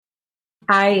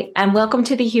Hi, and welcome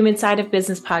to the Human Side of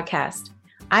Business podcast.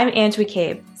 I'm Ange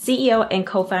McCabe, CEO and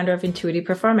co-founder of Intuitive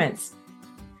Performance.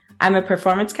 I'm a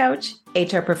performance coach,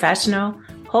 HR professional,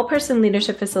 whole person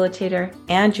leadership facilitator,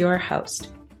 and your host.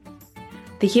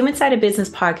 The Human Side of Business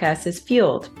podcast is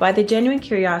fueled by the genuine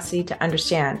curiosity to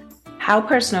understand how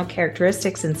personal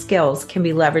characteristics and skills can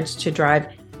be leveraged to drive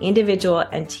individual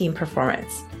and team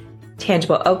performance,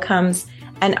 tangible outcomes,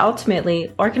 and ultimately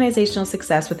organizational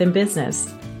success within business.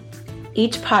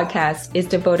 Each podcast is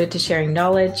devoted to sharing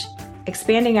knowledge,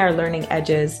 expanding our learning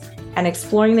edges, and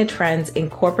exploring the trends in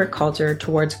corporate culture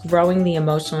towards growing the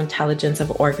emotional intelligence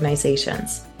of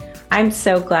organizations. I'm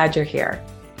so glad you're here.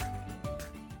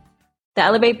 The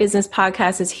Elevate Business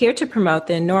podcast is here to promote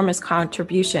the enormous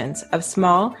contributions of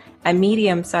small and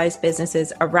medium-sized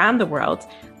businesses around the world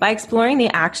by exploring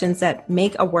the actions that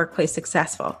make a workplace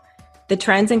successful, the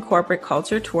trends in corporate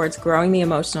culture towards growing the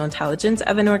emotional intelligence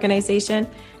of an organization,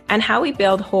 and how we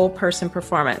build whole person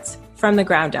performance from the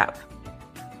ground up.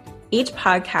 Each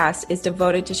podcast is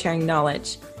devoted to sharing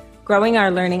knowledge, growing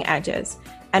our learning edges,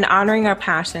 and honoring our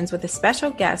passions with a special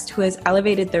guest who has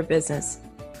elevated their business,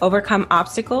 overcome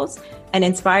obstacles, and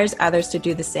inspires others to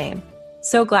do the same.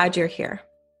 So glad you're here.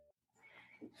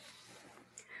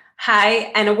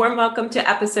 Hi, and a warm welcome to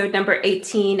episode number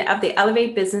 18 of the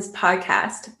Elevate Business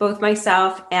podcast. Both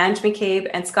myself, Ange McCabe,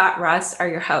 and Scott Russ are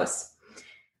your hosts.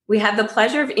 We have the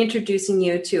pleasure of introducing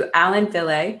you to Alan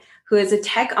Ville, who is a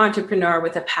tech entrepreneur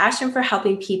with a passion for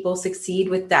helping people succeed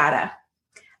with data.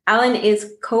 Alan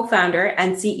is co-founder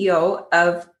and CEO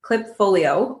of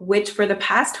Klipfolio, which for the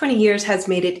past 20 years has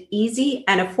made it easy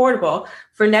and affordable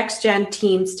for next-gen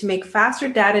teams to make faster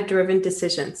data-driven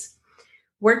decisions,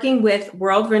 working with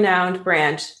world-renowned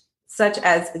brands such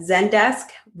as Zendesk,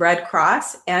 Red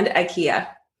Cross, and IKEA.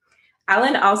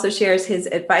 Alan also shares his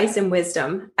advice and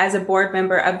wisdom as a board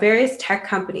member of various tech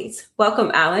companies.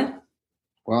 Welcome, Alan.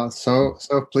 Well, so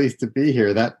pleased to be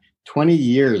here. That 20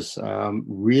 years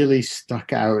really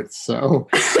stuck out. So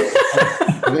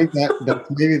I think that's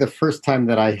maybe the first time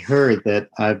that I heard that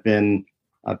I've been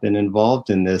involved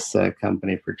in this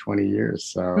company for 20 years.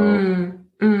 So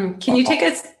Can you take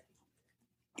us?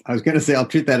 I was going to say I'll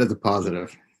treat that as a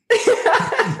positive.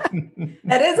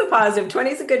 That is a positive. 20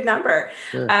 is a good number.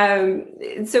 Sure.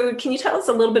 So can you tell us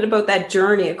a little bit about that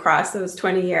journey across those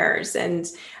 20 years and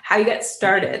how you got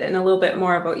started and a little bit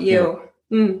more about you?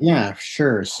 Yeah,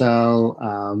 sure.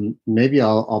 So maybe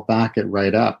I'll back it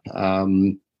right up.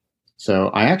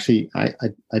 So I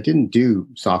didn't do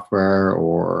software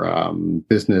or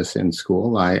business in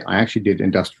school. I actually did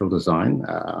industrial design,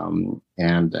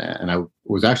 and I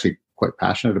was actually quite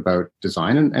passionate about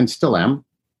design and still am.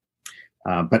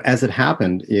 But as it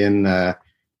happened in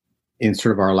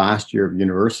sort of our last year of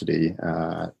university,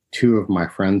 two of my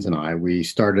friends and we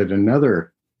started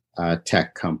another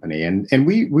tech company, and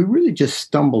we really just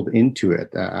stumbled into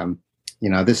it.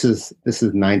 This is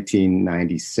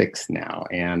 1996 now,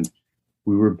 and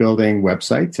we were building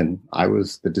websites, and I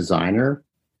was the designer.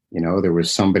 There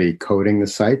was somebody coding the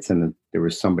sites, and there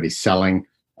was somebody selling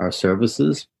our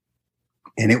services,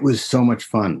 and it was so much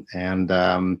fun. And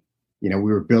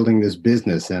we were building this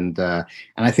business, and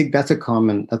I think that's a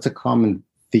common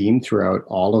theme throughout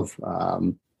all of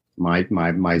my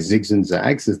zigs and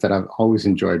zags, is that I've always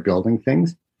enjoyed building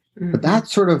things. Mm-hmm. But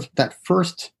that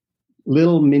first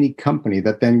little mini company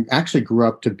that then actually grew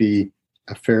up to be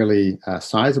a fairly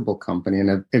sizable company,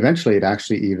 and eventually it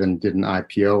actually even did an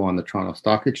IPO on the Toronto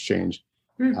Stock Exchange.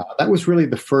 Mm-hmm. That was really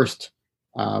the first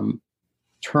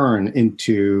turn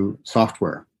into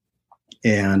software.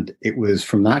 And it was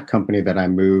from that company that I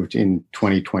moved in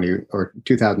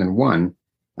 2001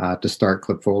 to start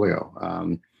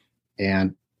Klipfolio.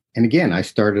 And again, I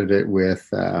started it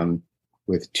with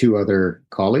two other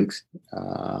colleagues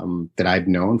that I'd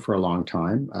known for a long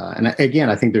time. And again,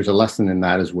 I think there's a lesson in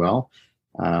that as well.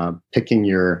 Picking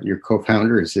your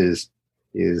co-founders is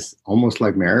almost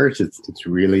like marriage. It's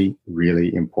really,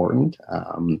 really important.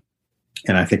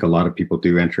 And I think a lot of people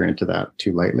do enter into that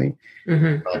too lightly.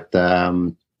 Mm-hmm. But,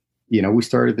 we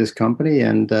started this company,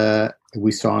 and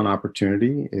we saw an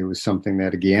opportunity. It was something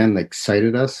that, again,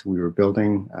 excited us. We were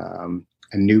building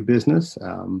a new business.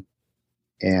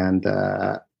 And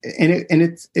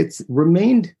it's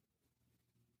remained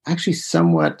actually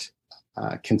somewhat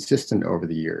consistent over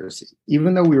the years.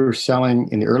 Even though we were selling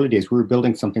in the early days, we were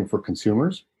building something for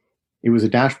consumers. It was a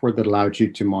dashboard that allowed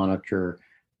you to monitor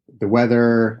the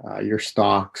weather, your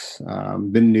stocks,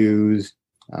 the news,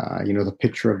 the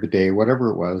picture of the day, whatever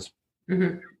it was.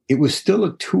 Mm-hmm. It was still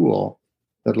a tool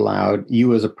that allowed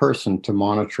you as a person to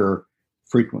monitor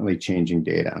frequently changing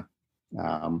data.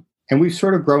 we've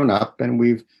sort of grown up, and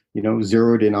we've,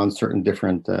 zeroed in on certain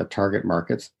different target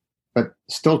markets. But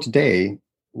still today,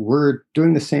 we're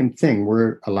doing the same thing.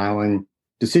 We're allowing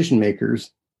decision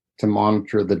makers to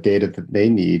monitor the data that they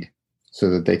need so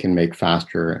that they can make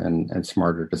faster and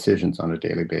smarter decisions on a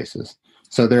daily basis.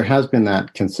 So there has been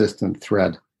that consistent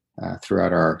thread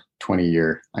throughout our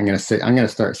 20-year. I'm going to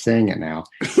start saying it now.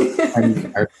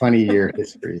 Our 20-year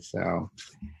history. So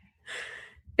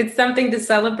it's something to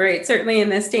celebrate, certainly in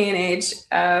this day and age.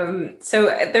 So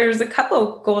there's a couple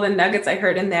of golden nuggets I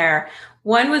heard in there.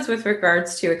 One was with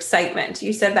regards to excitement.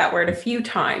 You said that word a few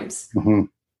times. Mm-hmm.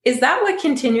 Is that what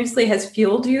continuously has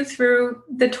fueled you through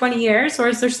the 20 years, or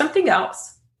is there something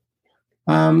else?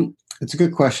 It's a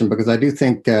good question, because I do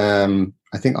think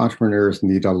entrepreneurs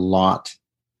need a lot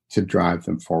to drive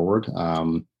them forward.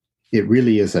 It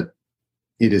really is a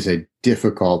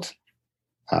difficult,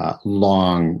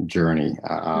 long journey,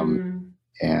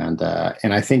 and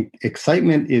I think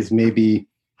excitement is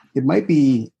it might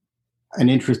be an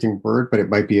interesting word, but it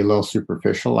might be a little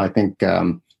superficial. I think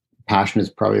passion is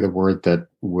probably the word that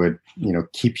would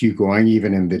keep you going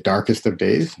even in the darkest of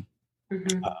days.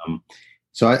 Mm-hmm.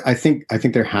 So I think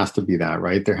there has to be that,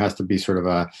 right? There has to be sort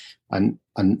of an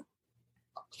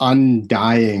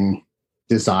undying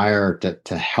desire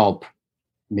to help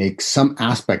make some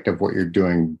aspect of what you're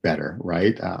doing better,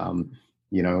 right? And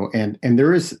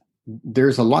there's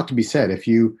a lot to be said. If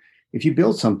you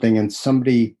build something and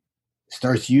somebody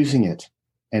starts using it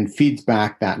and feeds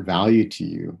back that value to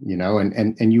you,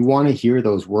 and you want to hear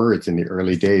those words in the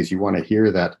early days. You want to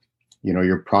hear that,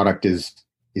 your product is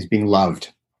being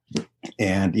loved,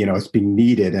 and it's being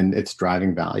needed, and it's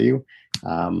driving value.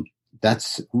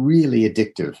 That's really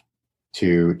addictive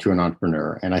to an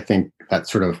entrepreneur, and I think that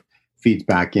sort of feeds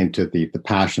back into the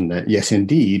passion that, yes,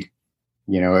 indeed,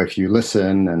 if you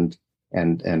listen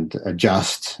and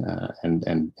adjust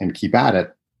and keep at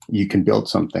it, you can build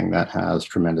something that has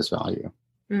tremendous value.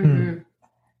 Mm-hmm.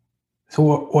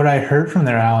 So what I heard from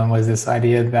there, Alan, was this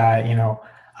idea that,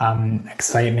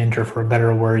 excitement, or for a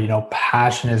better word,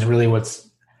 passion is really what's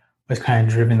kind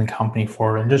of driven the company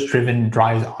forward, and just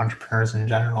drives entrepreneurs in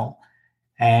general.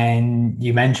 And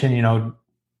you mentioned,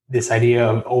 this idea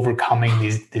of overcoming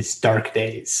these dark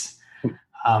days.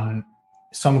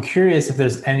 So I'm curious if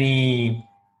there's anything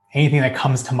that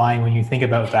comes to mind when you think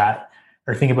about that,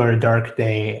 or think about a dark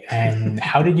day, and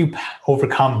how did you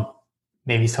overcome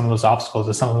maybe some of those obstacles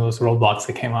or some of those roadblocks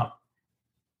that came up?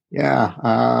 Yeah.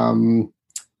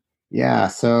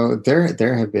 So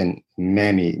there have been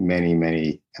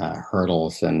many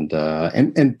hurdles and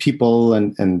people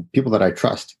and people that I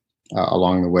trust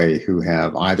along the way who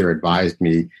have either advised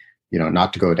me,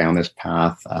 not to go down this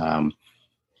path,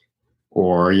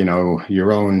 or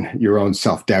your own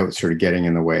self-doubt sort of getting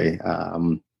in the way. I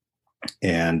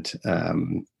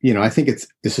think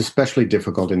it's especially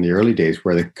difficult in the early days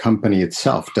where the company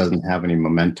itself doesn't have any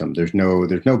momentum. There's no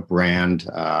brand.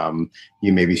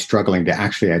 You may be struggling to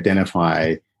actually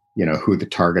identify, who the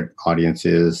target audience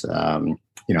is,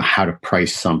 how to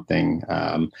price something.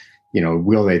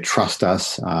 Will they trust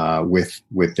us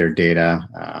with their data,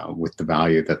 with the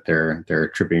value that they're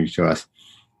attributing to us?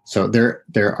 So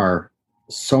there are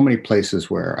so many places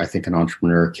where I think an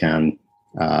entrepreneur can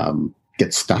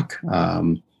get stuck,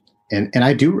 and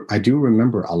I do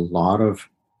remember a lot of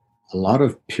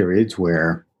periods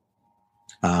where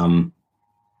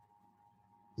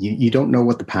you don't know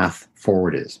what the path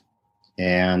forward is,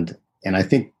 and I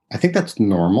think that's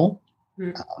normal.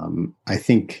 I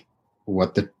think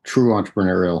what the true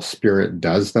entrepreneurial spirit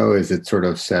does, though, is it sort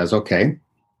of says, okay,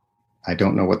 I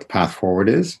don't know what the path forward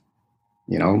is,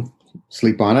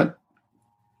 sleep on it,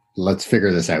 let's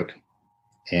figure this out.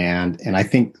 And I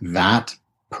think that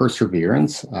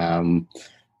perseverance, again,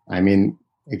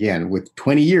 with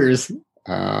 20 years,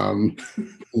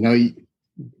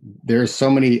 there's so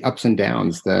many ups and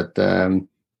downs that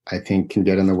I think can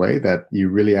get in the way, that you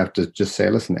really have to just say,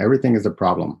 listen, everything is a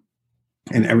problem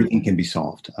and everything can be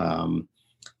solved. And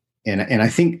I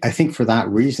think for that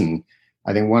reason,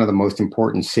 I think one of the most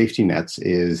important safety nets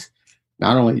is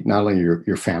not only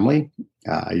your family,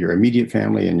 your immediate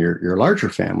family and your larger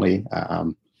family,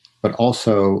 but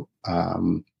also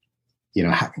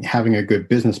having a good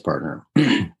business partner.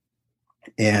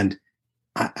 And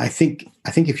I think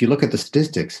if you look at the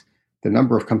statistics, the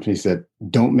number of companies that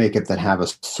don't make it that have a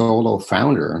solo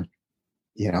founder,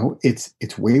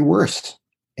 it's way worse.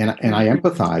 And I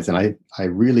empathize, and I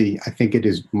think it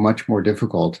is much more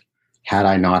difficult had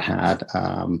I not had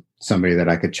somebody that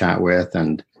I could chat with,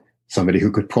 and somebody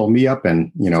who could pull me up,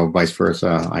 and vice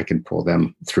versa, I can pull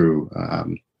them through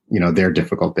their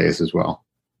difficult days as well.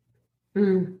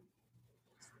 And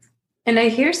And I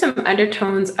hear some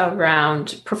undertones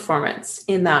around performance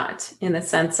in the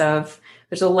sense of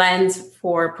there's a lens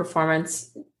for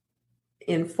performance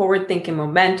in forward-thinking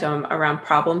momentum around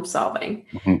problem solving.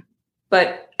 Mm-hmm.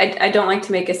 But I don't like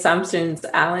to make assumptions,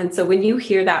 Alan. So when you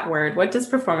hear that word, what does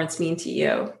performance mean to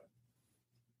you?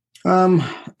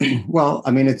 Well,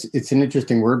 I mean, it's an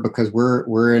interesting word because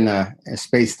we're in a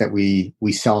space that we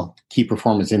sell key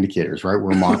performance indicators, right?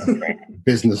 We're monitoring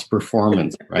business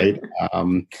performance, right?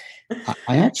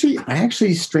 I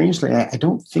actually, strangely, I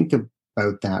don't think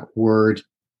about that word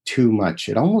too much.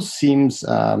 It almost seems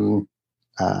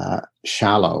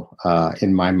shallow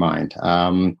in my mind.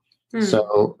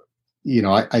 So,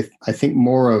 I think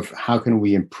more of how can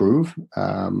we improve,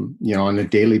 on a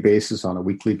daily basis, on a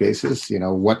weekly basis,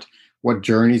 what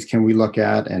journeys can we look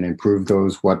at and improve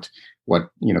those? What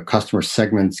customer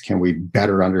segments can we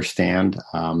better understand?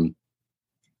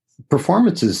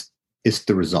 Performance is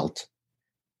the result.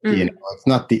 It's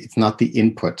not the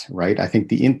input, right? I think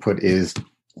the input is,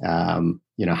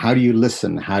 how do you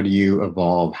listen? How do you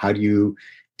evolve? How do you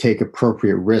take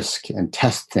appropriate risk and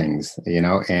test things,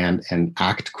 and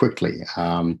act quickly,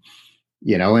 and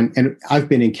I've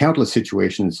been in countless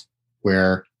situations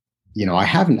where, I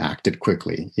haven't acted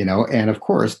quickly, and of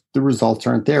course the results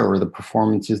aren't there or the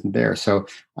performance isn't there. So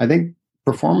I think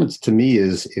performance to me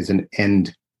is an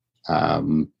end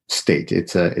state.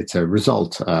 It's a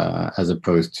result as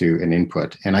opposed to an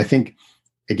input. And I think,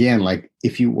 again, like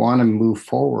if you want to move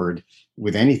forward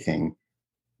with anything,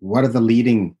 what are the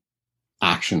leading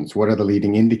actions? What are the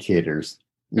leading indicators,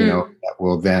 that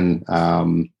will then,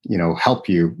 help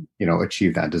you,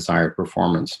 achieve that desired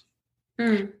performance?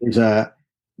 There's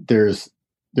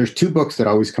two books that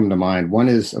always come to mind. One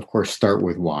is, of course, Start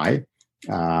With Why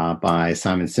by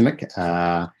Simon Sinek.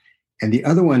 And the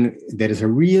other one that is a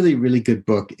really, really good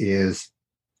book is,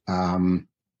 I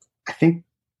think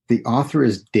the author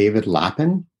is David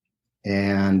Lappin.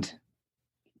 And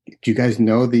do you guys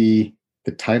know the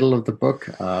title of the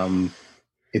book?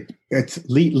 It's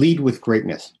Lead with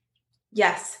Greatness.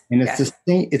 Yes. And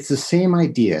it's the same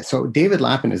idea. So David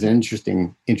Lappin is an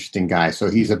interesting guy. So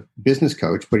he's a business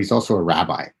coach, but he's also a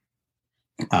rabbi.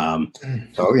 So,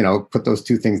 put those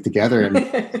two things together and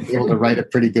be able to write a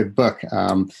pretty good book.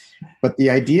 But the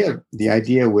idea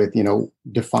with,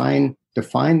 define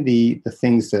the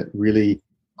things that really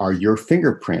are your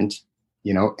fingerprint,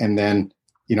 and then,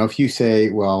 if you say,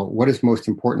 well, what is most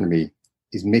important to me?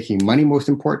 Is making money most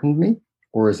important to me?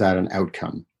 Or is that an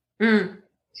outcome?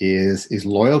 Is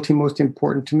loyalty most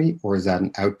important to me? Or is that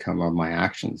an outcome of my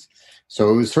actions? So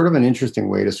it was sort of an interesting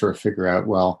way to sort of figure out,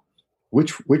 well,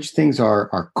 which things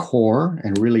are core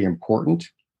and really important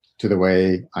to the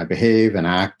way I behave and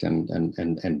act and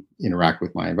interact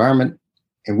with my environment,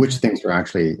 and which things are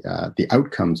actually the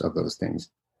outcomes of those things.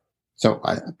 So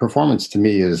performance to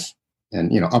me is,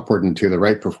 and upward and to the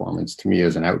right performance to me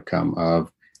is an outcome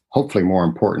of hopefully more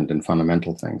important and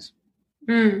fundamental things.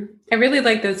 I really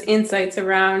like those insights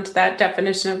around that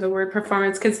definition of the word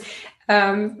performance because,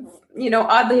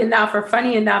 oddly enough or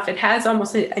funny enough, it has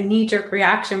almost a knee-jerk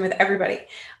reaction with everybody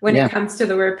when it comes to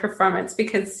the word performance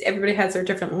because everybody has their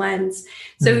different lens.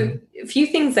 So a few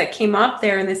things that came up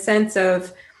there in the sense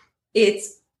of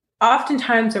it's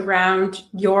oftentimes around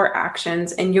your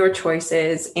actions and your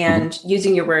choices and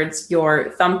using your words, your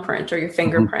thumbprint or your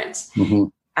fingerprint.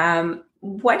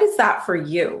 What is that for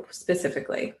you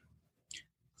specifically?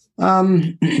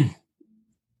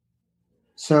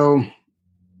 So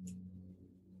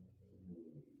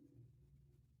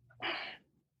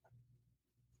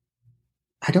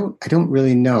I don't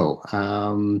really know.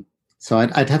 So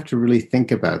I'd have to really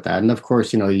think about that. And of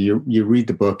course, you read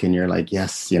the book and you're like,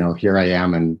 yes, here I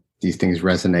am, and these things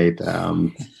resonate.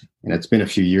 And it's been a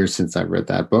few years since I read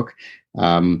that book.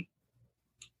 I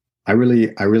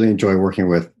really enjoy working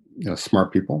with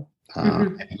smart people. I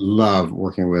love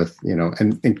working with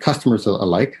and customers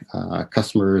alike,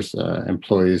 customers,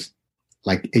 employees.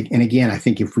 And again, I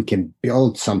think if we can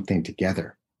build something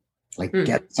together,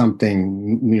 get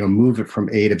something, move it from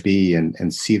A to B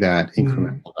and see that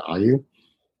incremental value.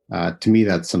 To me,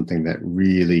 that's something that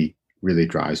really, really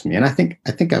drives me. And I think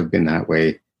I've been that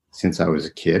way since I was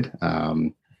a kid. I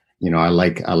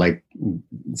like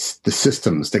the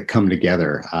systems that come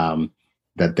together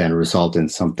that then result in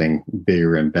something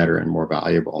bigger and better and more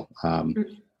valuable.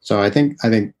 So I think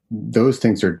those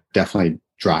things are definitely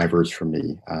drivers for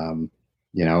me. And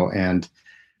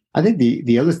I think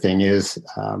the other thing is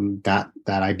that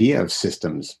idea of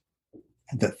systems,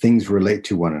 that things relate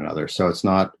to one another. So it's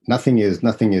nothing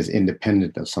is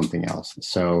independent of something else.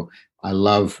 So I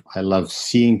love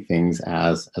seeing things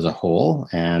as a whole,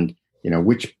 and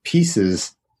which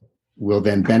pieces will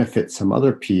then benefit some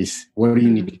other piece. What do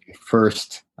you need to do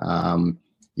first? And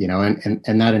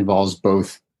that involves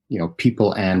both,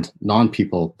 people and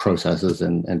non-people processes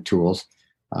and tools.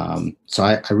 So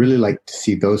I really like to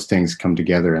see those things come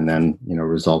together and then,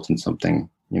 result in something,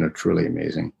 truly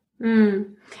amazing.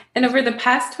 And over the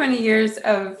past 20 years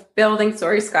of building,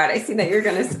 sorry, Scott, I see that you're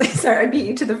going to, sorry, I beat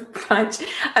you to the punch.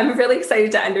 I'm really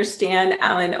excited to understand,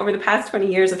 Alan, over the past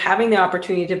 20 years of having the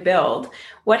opportunity to build,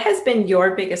 what has been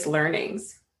your biggest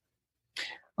learnings?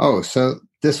 Oh, so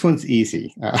this one's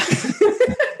easy.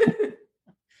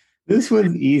 This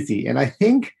one's easy. And I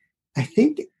think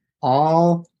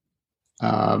all,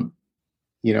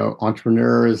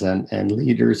 entrepreneurs and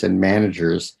leaders and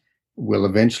managers will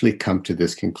eventually come to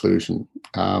this conclusion.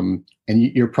 And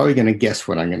you're probably going to guess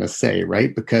what I'm going to say,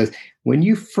 right? Because when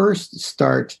you first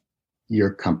start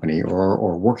your company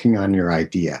or working on your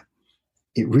idea,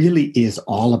 it really is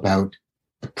all about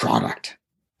the product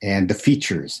and the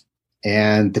features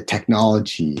and the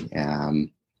technology.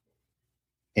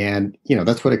 And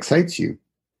that's what excites you.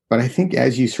 But I think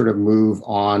as you sort of move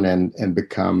on and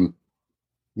become,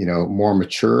 more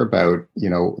mature about,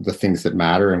 the things that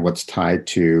matter and what's tied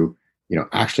to,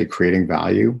 actually creating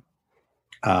value,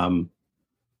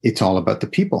 it's all about the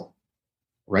people,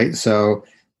 right? So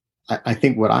I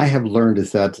think what I have learned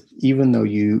is that even though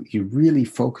you really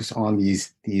focus on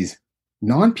these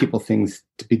non-people things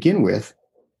to begin with,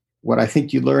 what I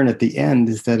think you learn at the end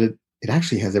is that it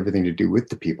actually has everything to do with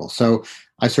the people. So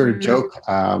I sort of joke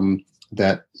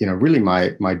that, really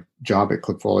my job at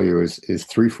Klipfolio is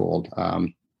threefold.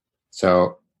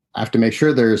 So I have to make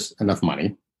sure there's enough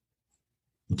money.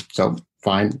 So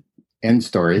fine, end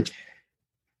story.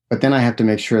 But then I have to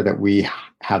make sure that we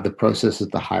have the processes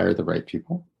to hire the right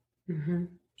people, and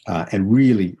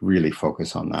really, really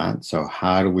focus on that. So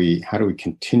how do we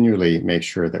continually make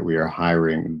sure that we are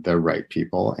hiring the right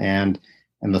people? And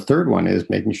the third one is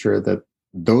making sure that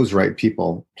those right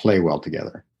people play well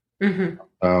together.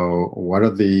 So what are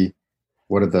the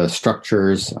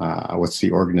structures? What's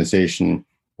the organization?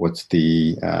 What's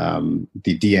the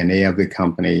DNA of the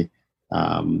company?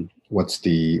 What's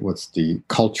the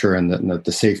culture and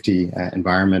the safety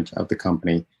environment of the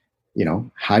company?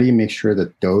 How do you make sure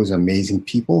that those amazing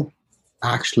people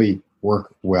actually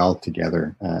work well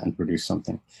together and produce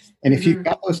something? And if you've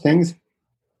got those things,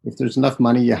 if there's enough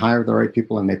money, you hire the right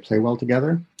people and they play well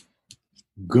together,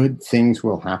 good things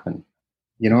will happen.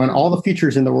 And all the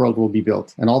features in the world will be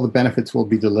built and all the benefits will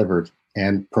be delivered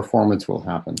and performance will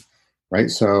happen. Right.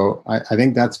 So I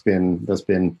think that's been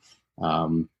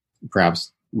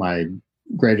perhaps my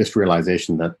greatest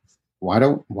realization, that why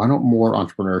don't more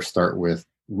entrepreneurs start with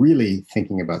really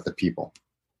thinking about the people?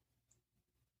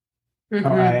 Oh,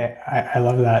 I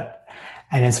love that.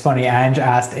 And it's funny, Ange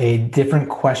asked a different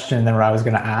question than what I was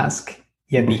going to ask,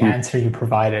 yet the answer you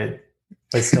provided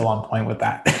was still on point with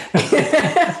that.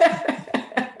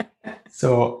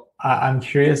 So I'm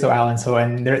curious, though, Alan. So,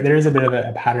 and there is a bit of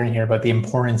a pattern here about the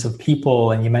importance of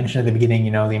people. And you mentioned at the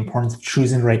beginning, the importance of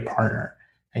choosing the right partner.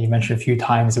 And you mentioned a few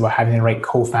times about having the right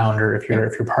co-founder if you're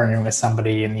partnering with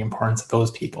somebody, and the importance of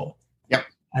those people. Yep.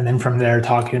 And then from there,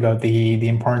 talking about the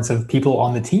importance of people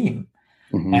on the team,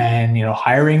 and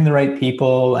hiring the right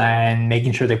people and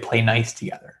making sure they play nice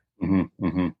together.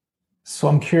 So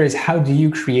I'm curious, how do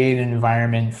you create an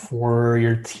environment for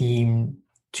your team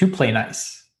to play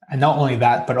nice? And not only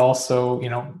that, but also,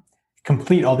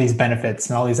 complete all these benefits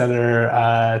and all these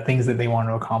other things that they want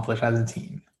to accomplish as a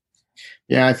team.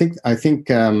 Yeah, I think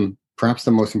perhaps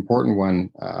the most important one,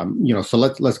 so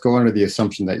let's go under the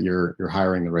assumption that you're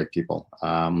hiring the right people.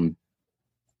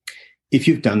 If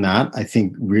you've done that, I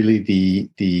think really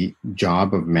the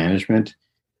job of management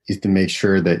is to make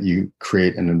sure that you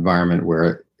create an environment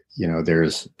where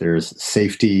there's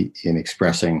safety in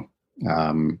expressing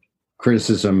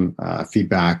criticism,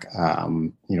 feedback,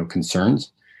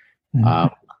 concerns.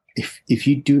 If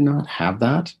you do not have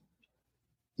that,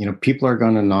 people are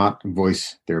going to not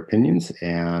voice their opinions,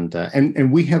 and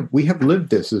we have lived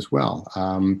this as well.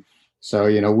 So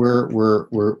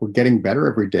we're getting better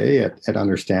every day at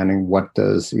understanding what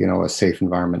does a safe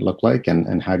environment look like,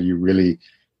 and how do you really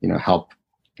help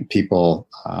people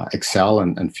excel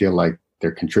and feel like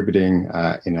they're contributing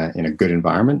in a good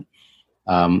environment.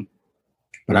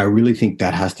 But I really think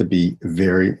that has to be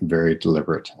very, very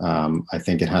deliberate. I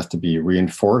think it has to be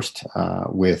reinforced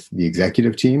with the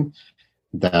executive team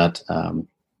that,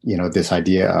 this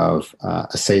idea of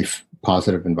a safe,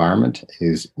 positive environment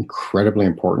is incredibly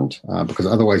important, because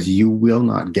otherwise you will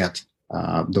not get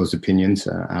those opinions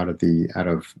out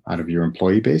of your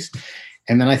employee base.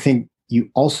 And then I think, you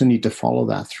also need to follow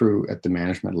that through at the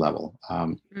management level.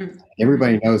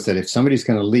 Everybody knows that if somebody's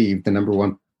going to leave, the number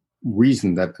one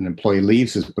reason that an employee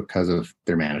leaves is because of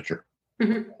their manager.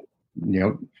 You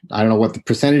know, I don't know what the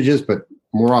percentage is, but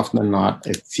more often than not,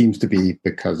 it seems to be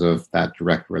because of that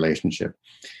direct relationship.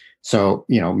 So,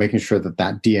 you know, making sure that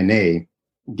that DNA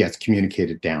gets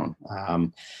communicated down.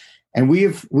 And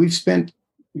we've spent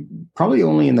probably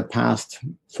only in the past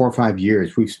 4 or 5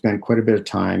 years, we've spent quite a bit of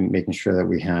time making sure that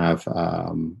we have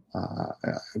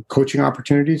coaching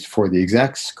opportunities for the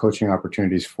execs, coaching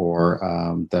opportunities for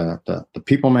the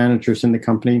people managers in the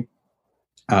company.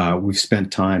 We've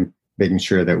spent time making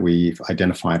sure that we've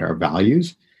identified our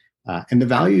values, and the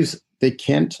values, they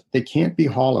can't be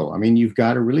hollow. I mean, you've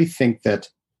got to really think that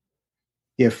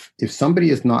if somebody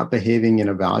is not behaving in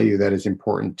a value that is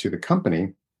important to the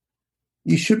company,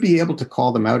 you should be able to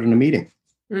call them out in a meeting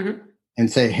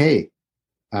and say, hey,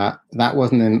 that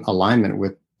wasn't in alignment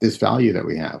with this value that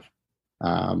we have.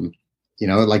 You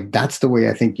know, like that's the way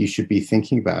I think you should be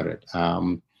thinking about it.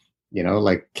 You know,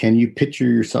 like, can you picture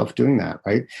yourself doing that,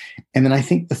 right? And then I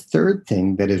think the third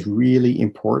thing that is really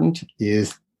important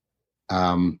is,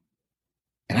 and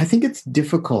I think it's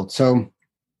difficult. So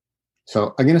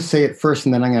I'm going to say it first,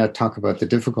 and then I'm going to talk about the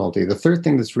difficulty. The third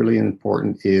thing that's really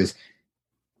important is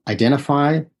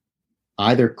identify,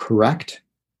 either correct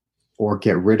or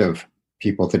get rid of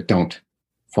people that don't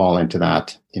fall into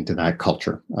that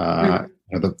culture. You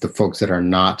know, the folks that are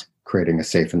not creating a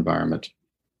safe environment.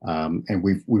 And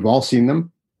we've all seen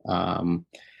them.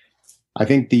 I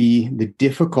think the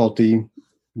difficulty,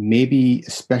 maybe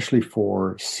especially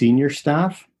for senior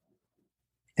staff,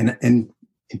 and in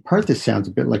part this sounds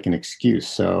a bit like an excuse.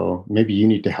 So maybe you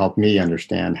need to help me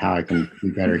understand how I can be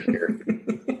better here.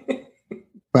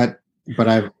 But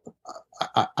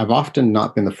I've often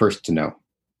not been the first to know.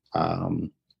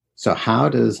 So how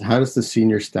does the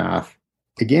senior staff,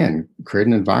 again, create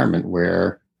an environment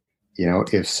where, you know,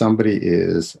 if somebody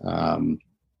is,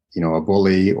 you know, a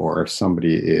bully, or if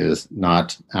somebody is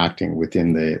not acting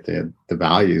within the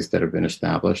values that have been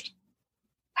established,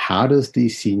 how does the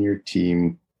senior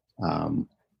team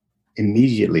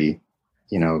immediately,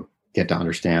 you know, get to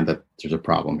understand that there's a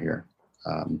problem here?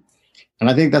 And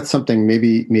I think that's something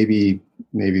maybe the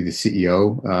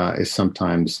CEO is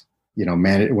sometimes, you know,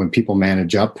 when people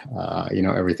manage up, you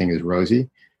know, everything is rosy.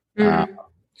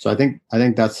 So I think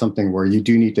that's something where you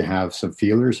do need to have some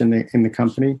feelers in the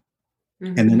company,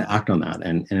 and then act on that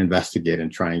and investigate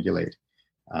and triangulate.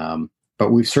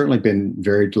 But we've certainly been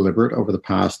very deliberate over the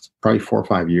past probably 4 or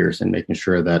 5 years in making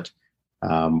sure that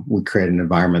we create an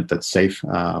environment that's safe,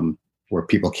 where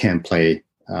people can play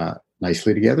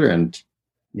nicely together, and,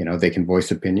 you know, they can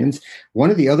voice opinions. One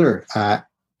of the other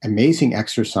amazing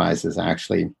exercises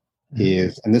actually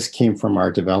is, and this came from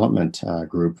our development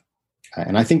group,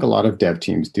 and I think a lot of dev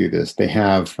teams do this. They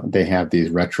have these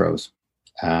retros,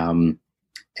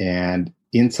 and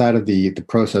inside of the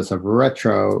process of a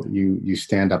retro, you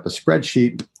stand up a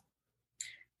spreadsheet,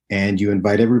 and you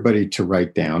invite everybody to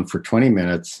write down for 20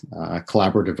 minutes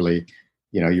collaboratively.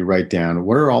 You know, you write down,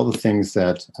 what are all the things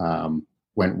that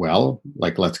went well?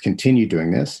 Like, let's continue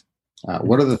doing this.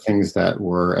 What are the things that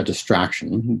were a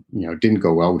distraction? You know, didn't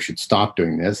go well, we should stop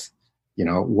doing this. You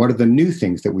know, what are the new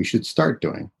things that we should start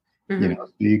doing? You know,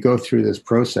 you go through this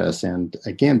process, and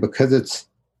again, because it's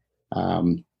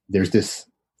there's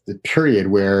the period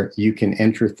where you can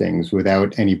enter things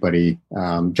without anybody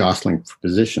jostling for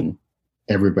position.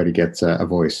 Everybody gets a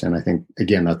voice, and I think,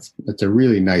 again, that's a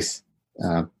really nice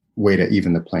way to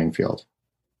even the playing field.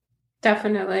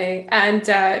 Definitely. And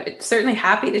certainly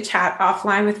happy to chat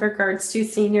offline with regards to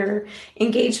senior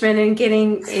engagement and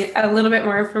getting a little bit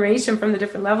more information from the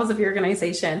different levels of your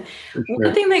organization. Sure.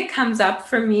 One thing that comes up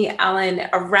for me, Alan,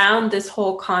 around this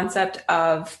whole concept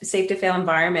of safe to fail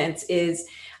environments is,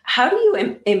 how do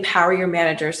you empower your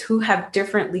managers who have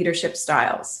different leadership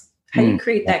styles? How do you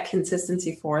create that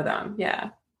consistency for them? Yeah.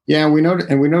 Yeah, we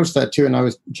noticed that too. And I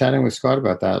was chatting with Scott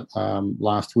about that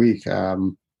last week.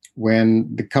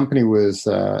 When the company was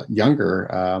younger,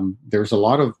 there was a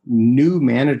lot of new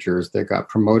managers that got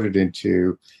promoted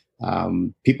into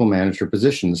people manager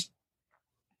positions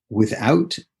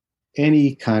without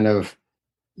any kind of,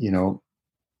 you know,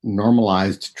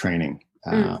 normalized training.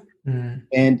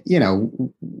 And, you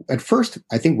know, at first,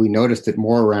 I think we noticed it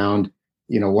more around,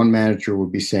 you know, one manager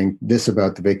would be saying this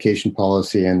about the vacation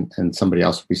policy, and somebody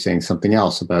else would be saying something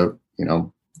else about, you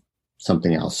know,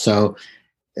 something else. So,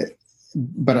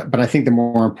 but I think the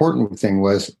more important thing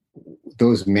was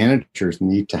those managers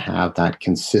need to have that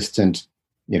consistent,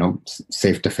 you know,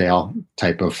 safe to fail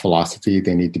type of philosophy.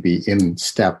 They need to be in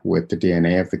step with the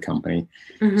DNA of the company.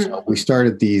 So we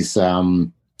started these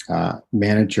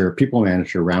people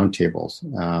manager roundtables,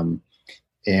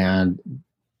 and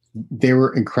they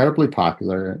were incredibly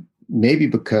popular. Maybe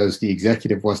because the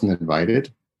executive wasn't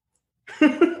invited, so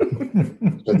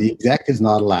the exec is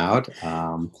not allowed,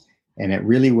 and it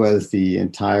really was the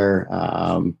entire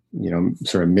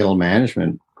sort of middle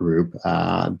management group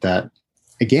that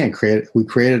again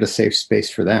created a safe space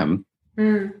for them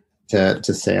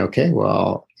to say, okay,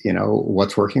 well,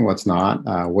 what's working, what's not,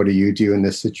 what do you do in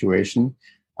this situation?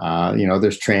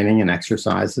 There's training and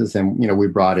exercises, and we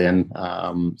brought in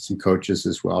some coaches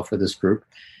as well for this group,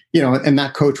 and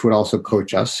that coach would also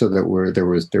coach us so that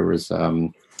there was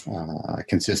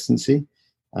consistency,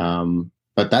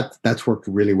 but that's worked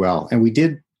really well. And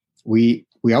we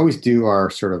always do our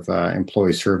sort of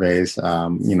employee surveys.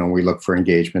 We look for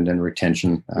engagement and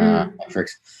retention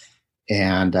metrics,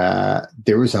 and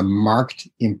there was a marked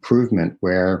improvement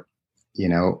where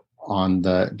on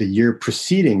the year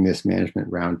preceding this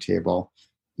management roundtable,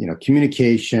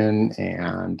 communication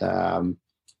and I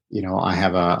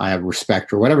have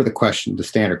respect, or whatever the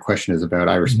standard question is about.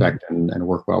 I respect and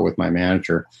work well with my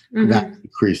manager. That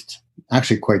increased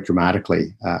actually quite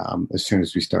dramatically as soon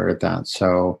as we started that.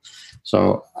 So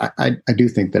I do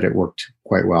think that it worked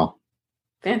quite well.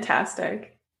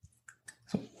 Fantastic.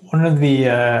 So one of the,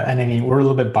 and I mean, we're a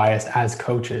little bit biased as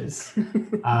coaches,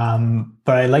 but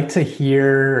I'd like to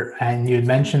hear, and you had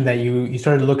mentioned that you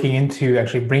started looking into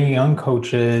actually bringing young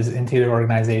coaches into the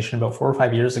organization about 4 or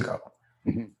 5 years ago.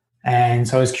 Mm-hmm. And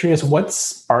so I was curious, what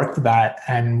sparked that,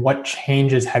 and what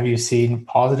changes have you seen,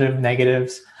 positive,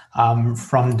 negatives,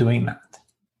 from doing that?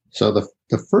 So the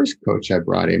first coach I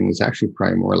brought in was actually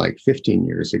probably more like 15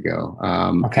 years ago.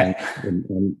 Okay.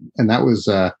 And that was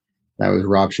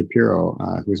Rob Shapiro,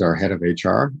 who's our head of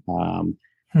HR.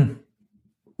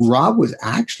 Rob was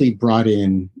actually brought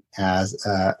in as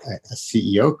a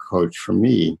CEO coach for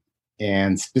me,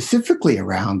 and specifically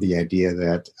around the idea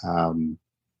that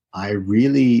I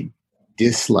really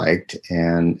disliked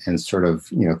and sort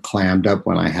of clammed up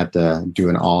when I had to do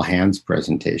an all hands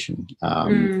presentation.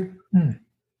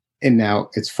 And now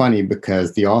it's funny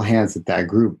because the all hands at that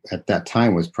group at that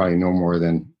time was probably no more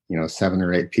than 7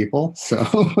 or 8 people. So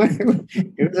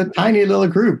it was a tiny little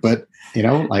group, but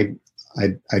I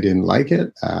didn't like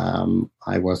it.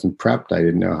 I wasn't prepped. I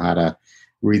didn't know how to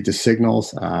read the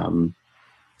signals.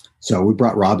 So we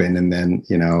brought Rob in, and then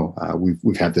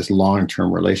we've had this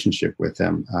long-term relationship with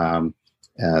him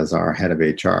as our head of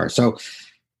HR. So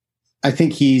I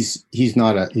think he's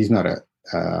not a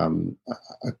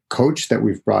coach that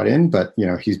we've brought in, but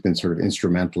he's been sort of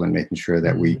instrumental in making sure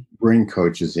that we bring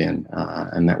coaches in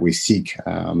and that we seek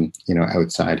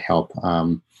outside help.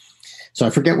 So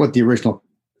I forget what the original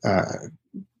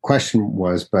question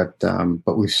was, but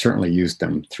we've certainly used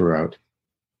them throughout.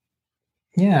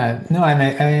 Yeah, no, and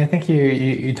I think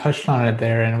you touched on it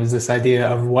there, and it was this idea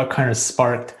of what kind of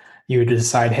sparked you to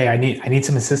decide, hey, I need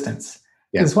some assistance.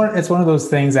 Yeah. It's one of those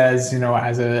things, as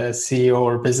as a CEO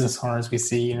or business owner, as we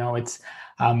see, it's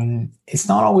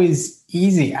not always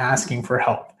easy asking for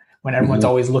help when everyone's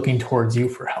always looking towards you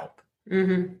for help.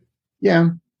 Mm-hmm. Yeah.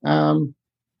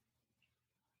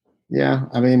 Yeah.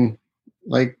 I mean,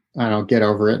 I don't get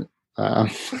over it. I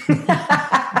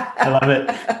love it.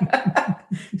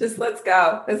 Just let's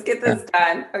go. Let's get this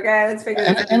done. Okay, let's figure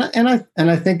this out. And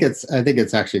I think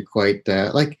it's actually quite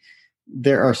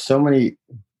there are so many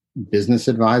business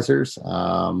advisors,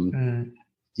 and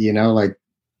I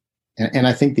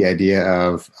think the idea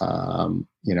of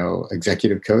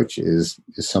executive coach is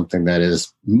something that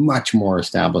is much more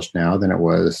established now than it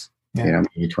was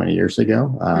maybe 20 years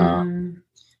ago.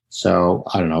 So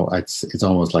I don't know. It's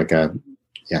almost like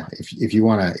if you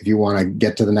want to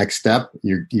get to the next step,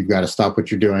 you've got to stop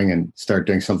what you're doing and start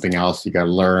doing something else. You got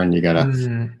to learn. You got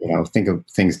to think of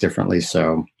things differently.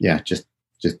 So just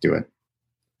do it.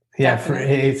 Yeah,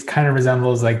 it kind of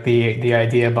resembles like the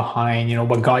idea behind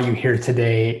what got you here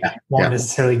today won't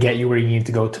necessarily get you where you need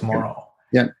to go tomorrow.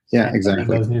 Yeah,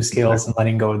 exactly. Those new skills and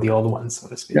letting go of the old ones, so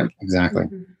to speak. Yeah, exactly.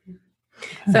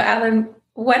 So, Alan,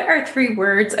 what are 3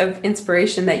 words of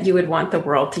inspiration that you would want the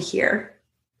world to hear?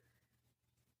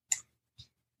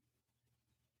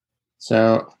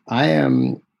 So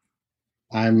I've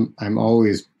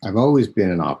always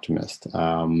been an optimist.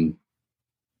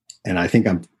 And I think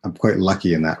I'm quite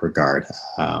lucky in that regard.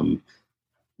 I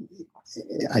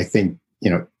think,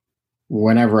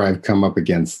 whenever I've come up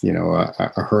against,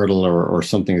 a hurdle or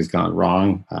something has gone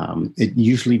wrong, it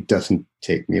usually doesn't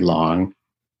take me long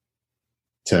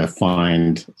to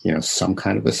find, some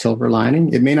kind of a silver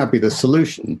lining. It may not be the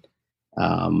solution,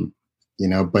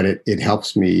 but it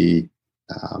helps me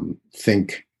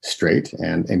think straight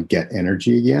and get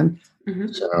energy again.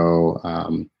 Mm-hmm. So,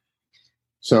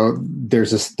 So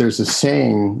there's a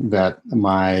saying that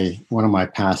one of my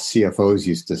past CFOs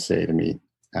used to say to me,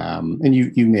 and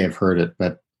you may have heard it,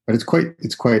 but it's quite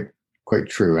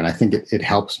true, and I think it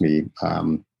helps me.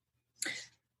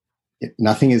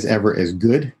 Nothing is ever as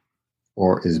good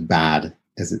or as bad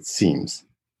as it seems,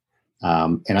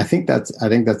 and I think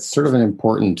that's sort of an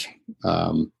important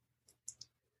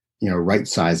right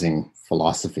sizing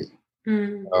philosophy.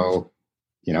 So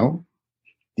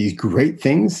these great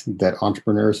things that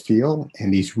entrepreneurs feel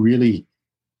and these really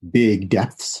big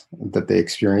depths that they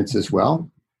experience as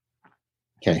well.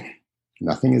 Okay,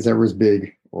 nothing is ever as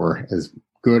big or as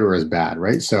good or as bad,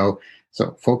 right? So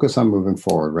focus on moving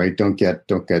forward, right? Don't get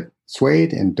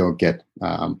swayed and don't get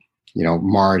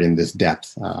marred in this depth.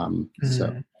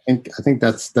 So I think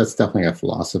that's definitely a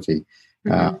philosophy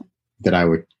that I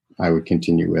would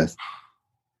continue with.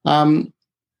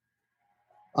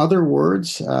 Other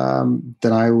words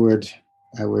that I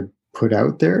would put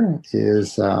out there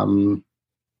is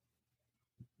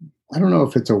I don't know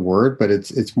if it's a word, but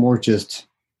it's more just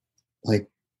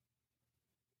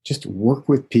work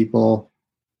with people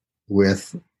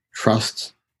with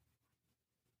trust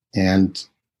and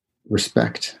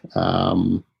respect.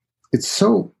 It's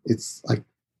like,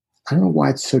 I don't know why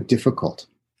it's so difficult,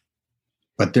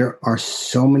 but there are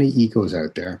so many egos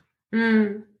out there,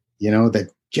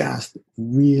 that just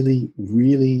really,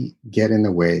 really get in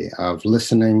the way of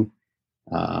listening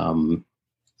and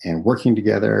working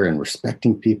together and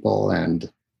respecting people.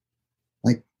 And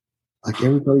like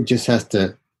everybody just has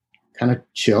to kind of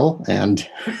chill and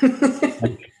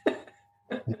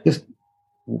just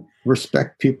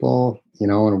respect people,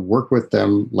 and work with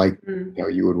them like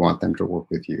you would want them to work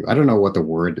with you. I don't know what the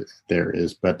word there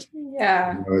is, but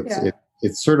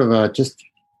it's sort of a just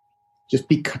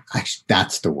be. Actually,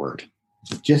 that's the word.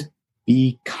 Just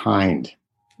be kind.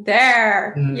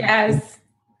 There, yes.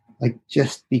 Like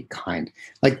just be kind,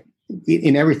 like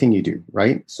in everything you do,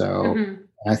 right? So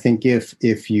I think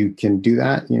if you can do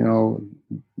that,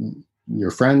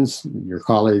 your friends, your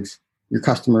colleagues, your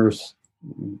customers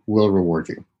will reward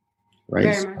you,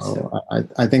 right? Very much so.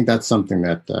 I think that's something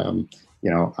that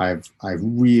I've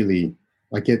really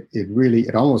like it. It really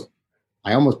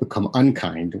I almost become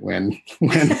unkind when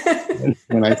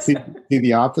I see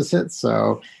the opposite.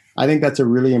 So I think that's a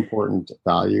really important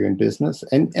value in business,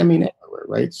 and I mean everywhere,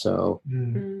 right? So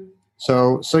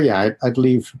yeah, I'd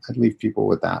leave people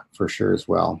with that for sure as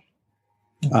well.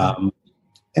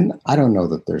 And I don't know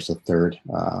that there's a third.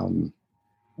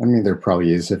 I mean, there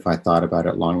probably is if I thought about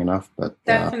it long enough, but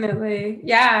definitely.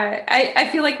 Yeah. I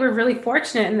feel like we're really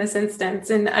fortunate in this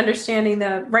instance in understanding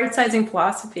the right sizing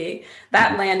philosophy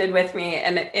that landed with me.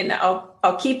 And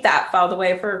I'll keep that filed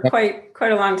away for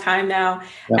quite a long time now.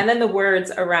 And then the words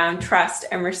around trust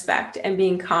and respect and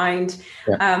being kind.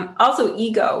 Also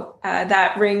ego,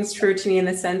 that rings true to me in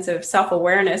the sense of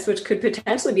self-awareness, which could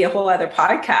potentially be a whole other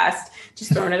podcast,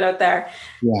 just throwing it out there.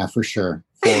 Yeah, for sure.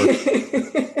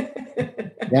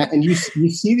 Yeah, and you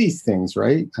see these things,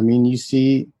 right? I mean, you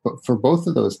see for both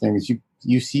of those things,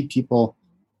 you see people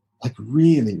like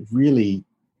really, really,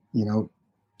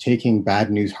 taking bad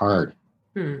news hard,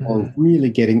 or really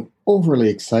getting overly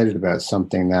excited about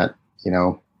something that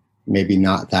maybe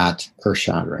not that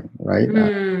earth-shattering, right?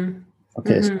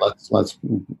 Okay, so let's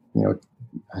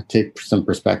take some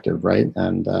perspective, right?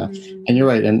 And you're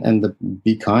right, and the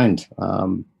be kind,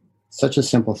 such a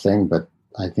simple thing, but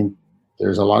I think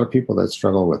there's a lot of people that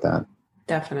struggle with that.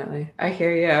 Definitely. I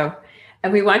hear you.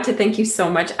 And we want to thank you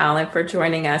so much, Alan, for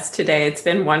joining us today. It's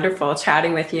been wonderful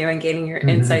chatting with you and getting your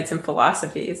insights and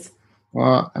philosophies.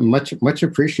 Well, much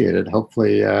appreciated.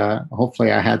 Hopefully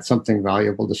I had something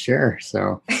valuable to share.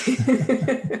 So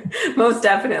most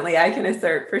definitely, I can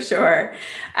assert for sure.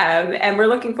 And we're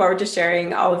looking forward to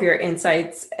sharing all of your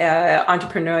insights,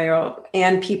 entrepreneurial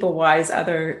and people-wise,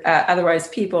 otherwise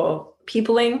peopling,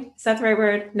 is that the right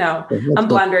word? No, I'm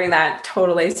blundering that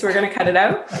totally. So we're going to cut it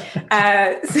out.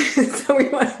 I'm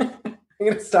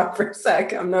going to stop for a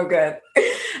sec. I'm no good.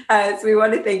 So we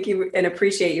want to thank you and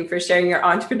appreciate you for sharing your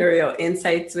entrepreneurial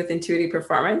insights with Intuitive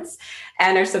Performance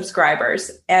and our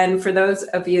subscribers. And for those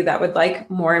of you that would like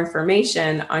more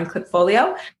information on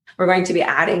Klipfolio, we're going to be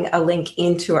adding a link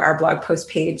into our blog post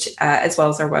page as well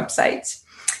as our website.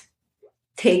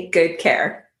 Take good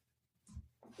care.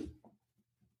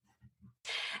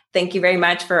 Thank you very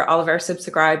much for all of our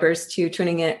subscribers to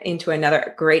tuning in into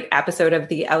another great episode of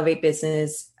the Elevate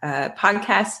Business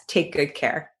podcast. Take good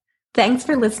care. Thanks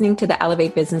for listening to the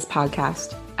Elevate Business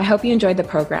podcast. I hope you enjoyed the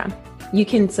program. You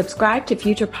can subscribe to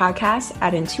future podcasts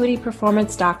at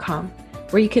intuitiveperformance.com,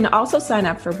 where you can also sign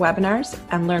up for webinars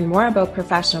and learn more about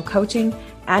professional coaching,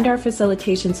 and our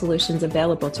facilitation solutions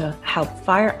available to help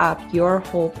fire up your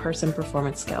whole person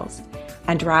performance skills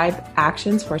and drive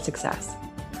actions for success.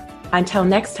 Until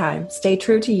next time, stay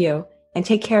true to you and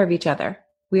take care of each other.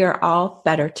 We are all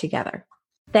better together.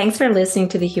 Thanks for listening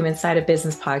to the Human Side of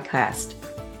Business podcast.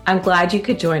 I'm glad you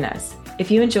could join us. If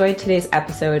you enjoyed today's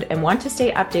episode and want to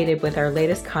stay updated with our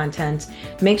latest content,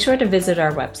 make sure to visit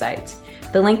our website.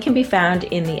 The link can be found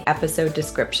in the episode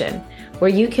description, where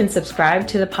you can subscribe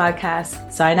to the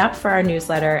podcast, sign up for our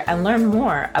newsletter, and learn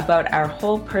more about our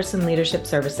whole person leadership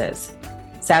services.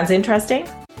 Sounds interesting?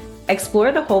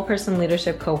 Explore the Whole Person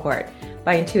Leadership Cohort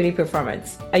by Intuity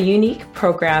Performance, a unique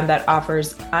program that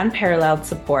offers unparalleled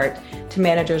support to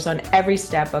managers on every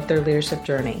step of their leadership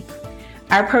journey.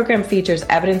 Our program features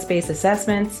evidence-based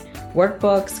assessments,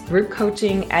 workbooks, group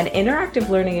coaching, and interactive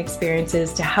learning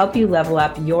experiences to help you level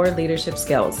up your leadership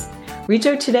skills. Reach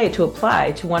out today to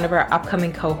apply to one of our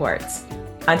upcoming cohorts.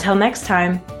 Until next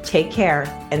time, take care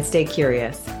and stay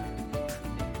curious.